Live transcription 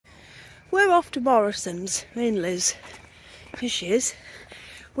We're off to Morrison's, me and Liz, because she is.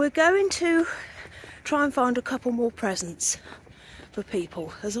 We're going to try and find a couple more presents for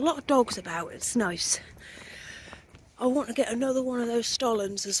people. There's a lot of dogs about, it's nice. I want to get another one of those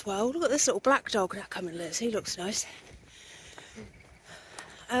Stollens as well. Look at this little black dog that coming, Liz, he looks nice.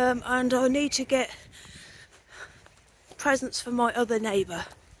 And I need to get presents for my other neighbour.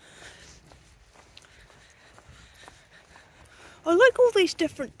 I like all these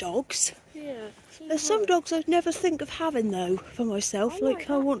different dogs. Yeah. There's some dogs I'd never think of having though for myself.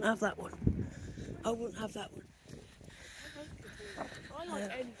 I wouldn't have that one. I wouldn't have that one. I like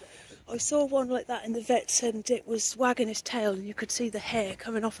any dog. I saw one like that in the vets and it was wagging his tail and you could see the hair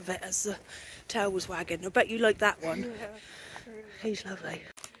coming off of it as the tail was wagging. I bet you like that one. Yeah. He's lovely.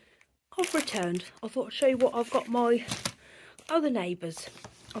 I've returned. I thought I'd show you what I've got my other neighbours.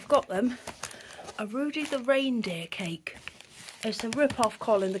 I've got them a Rudy the reindeer cake. It's a rip-off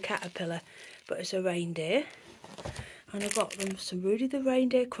Colin the caterpillar, but it's a reindeer. And I got them some Rudy the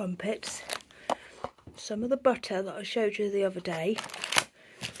reindeer crumpets, some of the butter that I showed you the other day,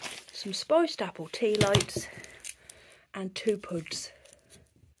 some spiced apple tea lights, and 2 puds.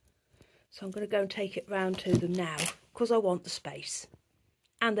 So I'm going to go and take it round to them now, because I want the space.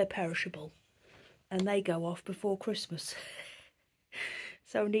 And they're perishable. And they go off before Christmas.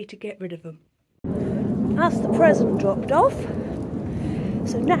 So I need to get rid of them. That's the present dropped off.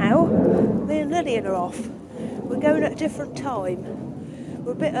 So now, me and Lillian are off. We're going at a different time.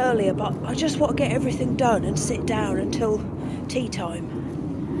 We're a bit earlier, but I just want to get everything done and sit down until tea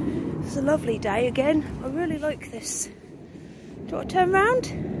time. It's a lovely day again. I really like this. Do you want to turn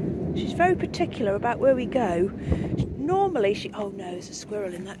round? She's very particular about where we go. Normally she... Oh no, there's a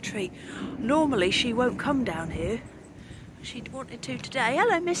squirrel in that tree. Normally she won't come down here. She wanted to today.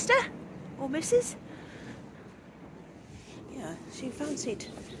 Hello, mister. Or missus. Yeah, she fancied.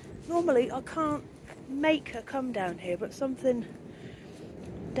 Normally I can't make her come down here, but something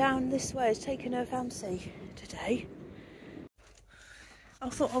down this way has taken her fancy today. I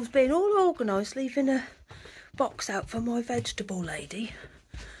thought I was being all organised, leaving a box out for my vegetable lady.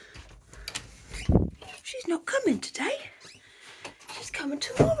 She's not coming today. She's coming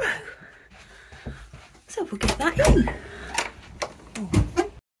tomorrow. So we'll get that in. Oh.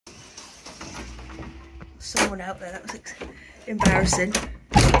 Someone out there, that was embarrassing.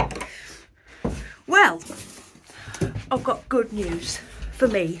 Well, I've got good news for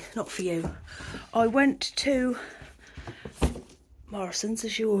me, not for you. I went to Morrison's,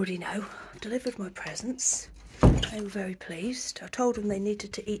 as you already know, delivered my presents. They were very pleased. I told them they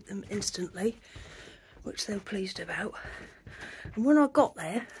needed to eat them instantly, which they were pleased about. And when I got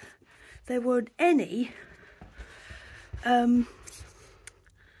there, there weren't any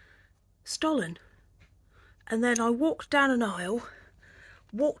Stollen. And then I walked down an aisle,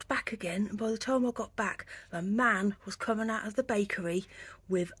 walked back again, and by the time I got back, the man was coming out of the bakery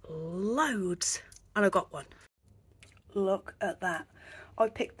with loads. And I got one. Look at that. I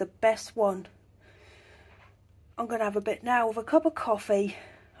picked the best one. I'm going to have a bit now with a cup of coffee.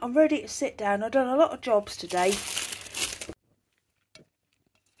 I'm ready to sit down. I've done a lot of jobs today.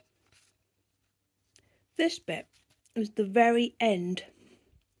 This bit is the very end.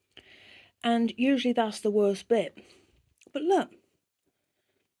 And usually that's the worst bit. But look,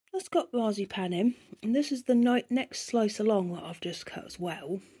 that's got marzipan in. And this is the next slice along that I've just cut as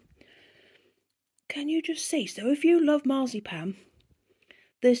well. Can you just see? So if you love marzipan,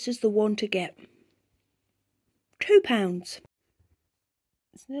 this is the one to get. £2.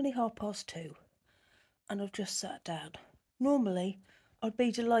 It's nearly 2:30 and I've just sat down. Normally I'd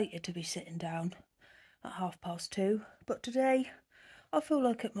be delighted to be sitting down at 2:30, but today I feel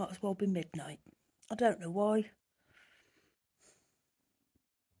like it might as well be midnight. I don't know why.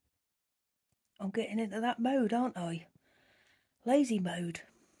 I'm getting into that mode, aren't I? Lazy mode.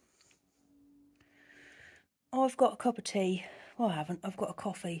 I've got a cup of tea. Well, I haven't. I've got a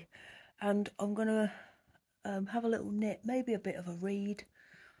coffee. And I'm going to have a little nip. Maybe a bit of a read.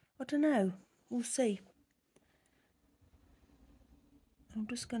 I don't know. We'll see. I'm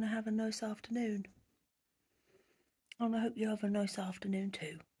just going to have a nice afternoon. And I hope you have a nice afternoon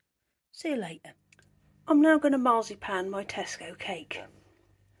too. See you later. I'm now going to marzipan my Tesco cake.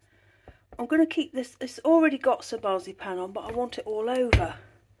 I'm going to keep this. It's already got some marzipan on, but I want it all over.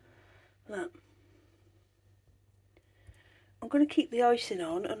 Look. I'm going to keep the icing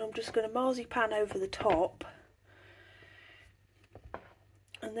on, and I'm just going to marzipan over the top.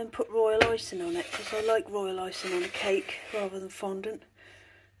 And then put royal icing on it, because I like royal icing on a cake rather than fondant.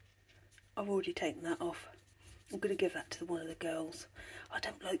 I've already taken that off. I'm going to give that to one of the girls. I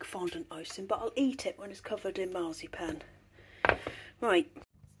don't like fondant icing, but I'll eat it when it's covered in marzipan. Right.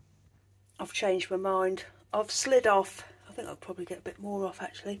 I've changed my mind. I've slid off, I think I'll probably get a bit more off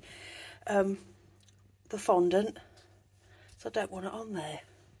actually, the fondant, so I don't want it on there.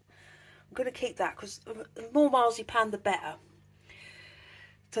 I'm going to keep that because the more marzipan the better.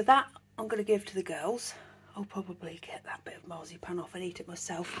 So that I'm going to give to the girls. I'll probably get that bit of marzipan off and eat it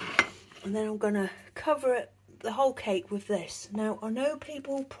myself. And then I'm going to cover it, the whole cake, with this. Now I know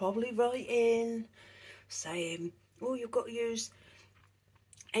people probably write in saying, oh, you've got to use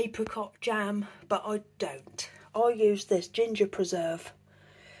apricot jam, but I don't. I use this ginger preserve.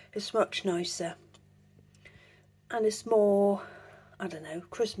 It's much nicer and it's more, I don't know,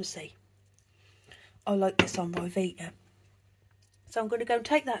 Christmassy. I like this on Rivita. So I'm going to go and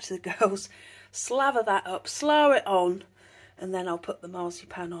take that to the girls, slather that up, slow it on, and then I'll put the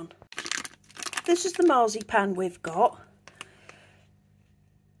marzipan on. This is the marzipan we've got.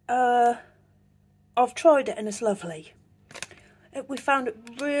 I've tried it and it's lovely. We found it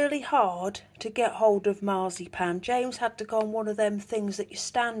really hard to get hold of marzipan. James had to go on one of them things that you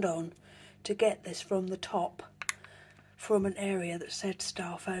stand on to get this from the top, from an area that said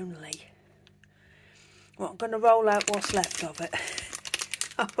staff only. Well, I'm going to roll out what's left of it.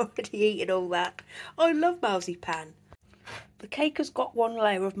 I've already eaten all that. I love marzipan. The cake has got one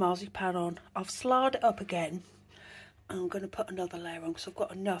layer of marzipan on. I've slarred it up again. I'm going to put another layer on because I've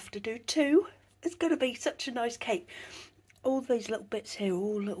got enough to do two. It's going to be such a nice cake. All these little bits here,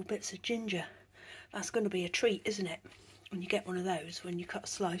 all little bits of ginger. That's going to be a treat, isn't it? When you get one of those, when you cut a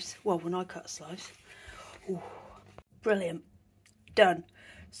slice. Well, when I cut a slice. Ooh, brilliant. Done.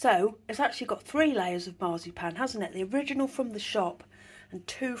 So, it's actually got 3 layers of marzipan, hasn't it? The original from the shop and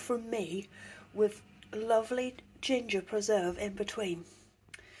 2 from me with lovely ginger preserve in between.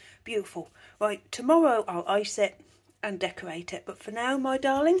 Beautiful. Right, tomorrow I'll ice it and decorate it. But for now, my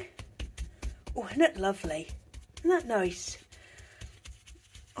darling, oh, isn't it lovely? Isn't that nice?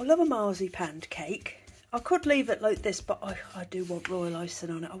 I love a marzipan cake. I could leave it like this, but I do want royal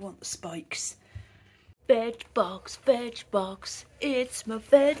icing on it. I want the spikes. Veg box, it's my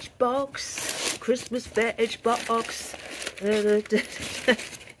veg box. Christmas veg box.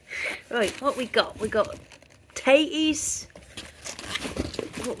 Right, what we got? We got taties.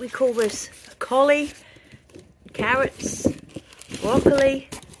 What we call this? Collie, carrots, broccoli,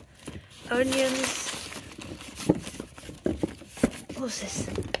 onions. What's this?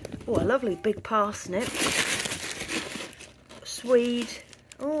 Oh, a lovely big parsnip. Swede.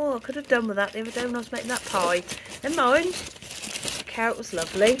 Oh, I could have done with that the other day when I was making that pie. Never mind. The carrot was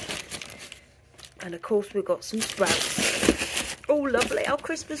lovely. And of course we've got some sprouts. Oh, lovely. Our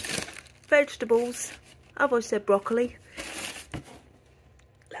Christmas vegetables. Have I said broccoli?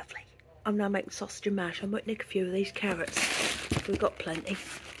 Lovely. I'm now making sausage and mash. I might nick a few of these carrots. We've got plenty.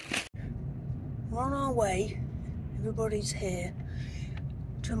 We're on our way. Everybody's here.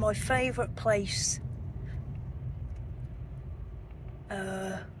 To my favourite place.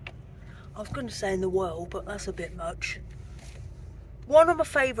 I was going to say in the world, but that's a bit much. One of my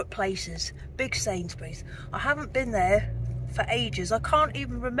favourite places, Big Sainsbury's. I haven't been there for ages. I can't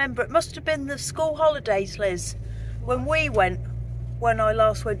even remember. It must have been the school holidays, Liz, when we went, when I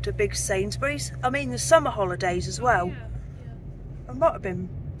last went to Big Sainsbury's. I mean the summer holidays as well. Yeah. It might have been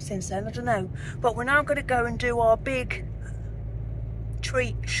since then, I don't know. But we're now going to go and do our big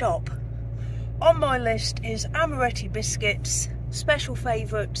treat shop. On my list is amaretti biscuits, special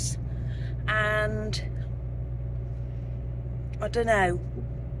favourites, and I don't know.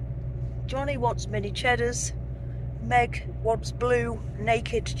 Johnny wants mini cheddars. Meg wants blue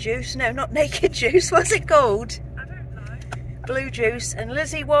naked juice. No, not naked juice. What's it called? I don't know. Blue juice. And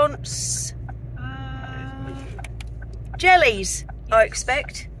Lizzie wants jellies. Yes. I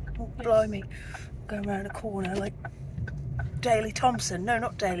expect. Oh, blimey! Going around a corner like Daley Thompson. No,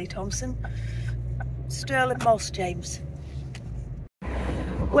 not Daley Thompson. Sterling Moss, James.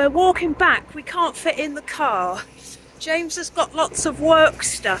 We're walking back. We can't fit in the car. James has got lots of work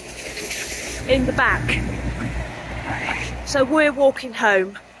stuff in the back. So we're walking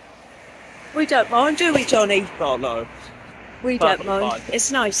home. We don't mind, do we, Johnny? Oh, no. We don't mind.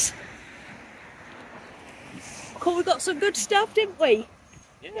 It's nice. Cool, we got some good stuff, didn't we?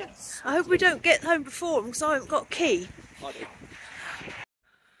 Yes. I hope we don't get home before them because I haven't got a key. I do.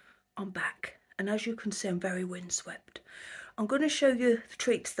 I'm back, and as you can see, I'm very windswept. I'm going to show you the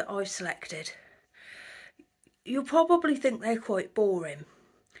treats that I selected. You'll probably think they're quite boring,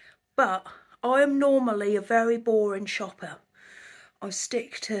 but I am normally a very boring shopper. I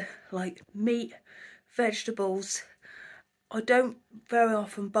stick to like meat, vegetables. I don't very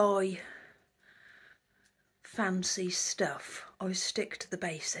often buy fancy stuff. I stick to the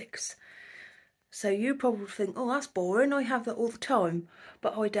basics. So you probably think, oh, that's boring, I have that all the time.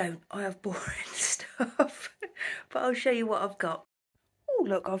 But I don't, I have boring stuff. But I'll show you what I've got. Oh,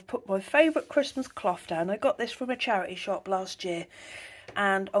 look, I've put my favourite Christmas cloth down. I got this from a charity shop last year,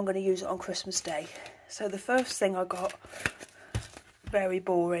 and I'm going to use it on Christmas Day. So the first thing I got, very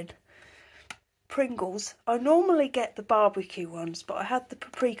boring, Pringles. I normally get the barbecue ones, but I had the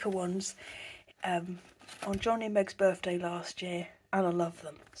paprika ones on Johnny and Meg's birthday last year, and I love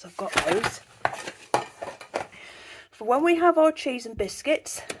them. So I've got those. For when we have our cheese and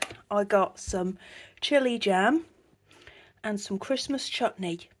biscuits, I got some chilli jam and some Christmas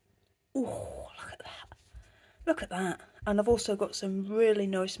chutney. Oh, look at that. Look at that. And I've also got some really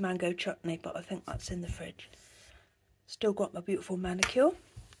nice mango chutney, but I think that's in the fridge. Still got my beautiful manicure.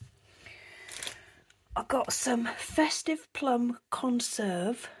 I got some festive plum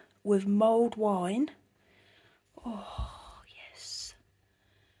conserve with mulled wine. Oh, yes.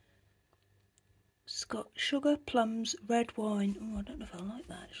 It's got sugar, plums, red wine. Oh, I don't know if I like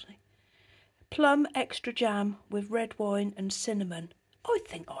that, actually. Plum extra jam with red wine and cinnamon. I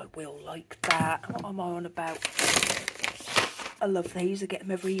think I will like that. What am I on about? I love these. I get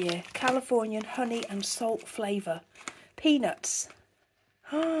them every year. Californian honey and salt flavour. Peanuts.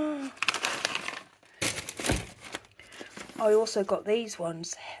 I also got these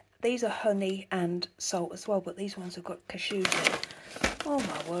ones. These are honey and salt as well, but these ones have got cashews in. Oh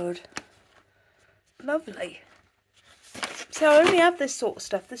my word. Lovely. So I only have this sort of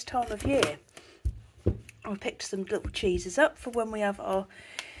stuff this time of year. I picked some little cheeses up for when we have our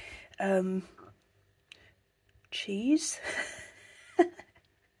cheese.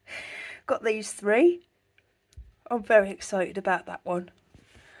 Got these 3. I'm very excited about that one.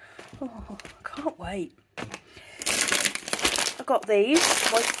 Oh, I can't wait. I got these,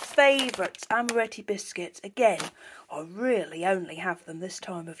 my favourites, Amaretti biscuits. Again, I really only have them this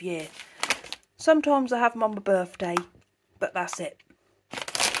time of year. Sometimes I have them on my birthday, but that's it.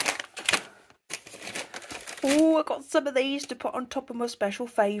 Oh, I got some of these to put on top of my special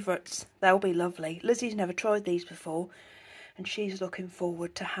favourites. They'll be lovely. Lizzie's never tried these before, and she's looking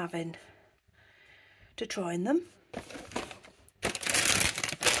forward to trying them.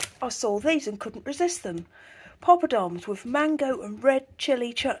 I saw these and couldn't resist them. Poppadoms with mango and red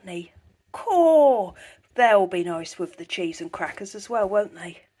chilli chutney. Cool. They'll be nice with the cheese and crackers as well, won't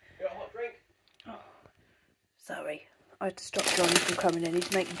they? You got a hot drink? Oh, sorry. I had to stop Johnny from coming in.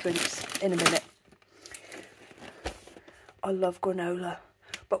 He's making drinks in a minute. I love granola,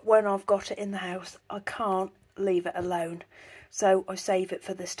 but when I've got it in the house, I can't leave it alone. So I save it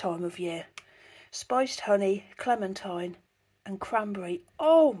for this time of year. Spiced honey, clementine and cranberry.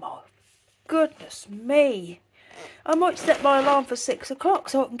 Oh my goodness me. I might set my alarm for 6 o'clock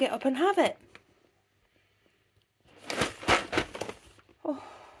so I can get up and have it. Oh.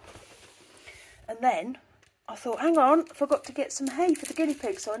 And then I thought, hang on, I forgot to get some hay for the guinea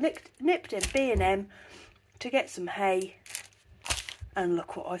pigs. So I nipped in B&M to get some hay. And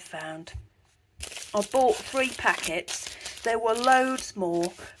look what I found. I bought 3 packets. There were loads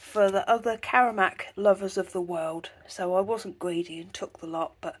more for the other Karamak lovers of the world. So I wasn't greedy and took the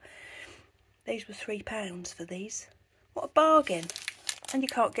lot. But these were £3 for these. What a bargain. And you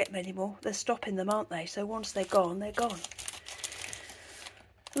can't get many more. They're stopping them, aren't they? So once they're gone, they're gone.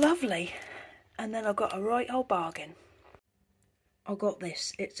 Lovely. And then I got a right old bargain. I got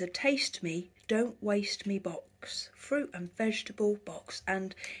this. It's a Taste Me, Don't Waste Me box. Fruit and vegetable box.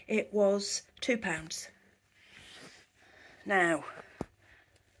 And it was £2. Now,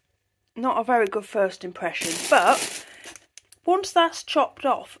 not a very good first impression. But once that's chopped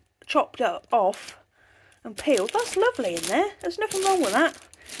off and peeled, that's lovely in there. There's nothing wrong with that.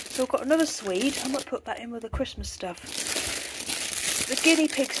 So I've got another Swede. I might put that in with the Christmas stuff. The guinea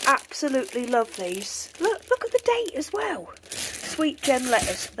pigs absolutely love these. Look at the date as well. Sweet gem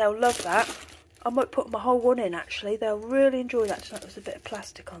lettuce, they'll love that. I might put my whole one in actually. They'll really enjoy that. So there's a bit of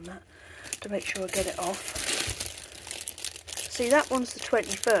plastic on that to make sure I get it off. See, that one's the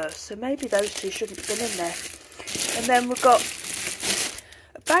 21st, so maybe those 2 shouldn't have been in there. And then we've got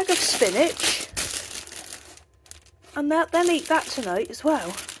a bag of spinach. And they'll eat that tonight as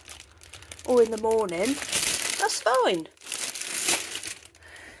well. Or in the morning. That's fine.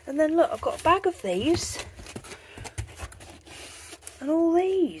 And then look, I've got a bag of these. And all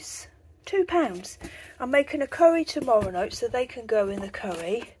these. £2. I'm making a curry tomorrow night so they can go in the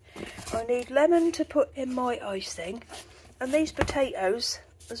curry. I need lemon to put in my icing. And these potatoes,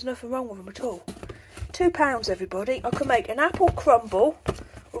 there's nothing wrong with them at all. £2, everybody. I can make an apple crumble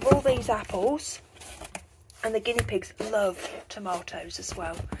with all these apples. And the guinea pigs love tomatoes as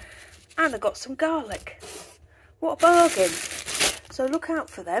well. And I got some garlic. What a bargain. So look out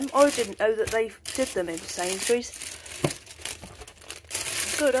for them. I didn't know that they did them in Sainsbury's.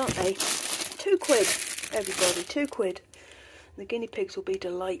 Good, aren't they? £2, everybody, £2. The guinea pigs will be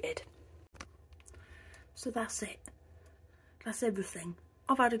delighted. So that's it. That's everything.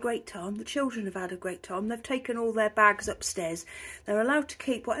 I've had a great time. The children have had a great time. They've taken all their bags upstairs. They're allowed to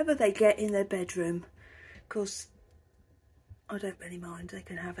keep whatever they get in their bedroom. Because I don't really mind. They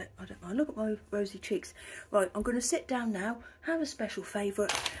can have it. I don't mind. Look at my rosy cheeks. Right, I'm going to sit down now, have a special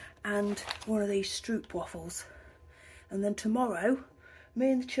favourite and one of these stroop waffles. And then tomorrow,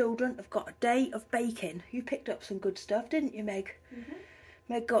 me and the children have got a day of baking. You picked up some good stuff, didn't you, Meg? Mm-hmm.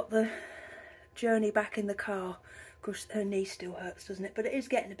 Meg got the journey back in the car. Of course, her knee still hurts, doesn't it? But it is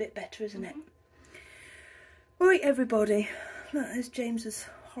getting a bit better, isn't it? Right, everybody. Look, there's James's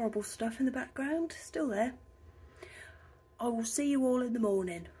horrible stuff in the background. Still there. I will see you all in the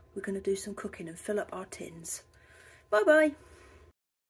morning. We're going to do some cooking and fill up our tins. Bye-bye.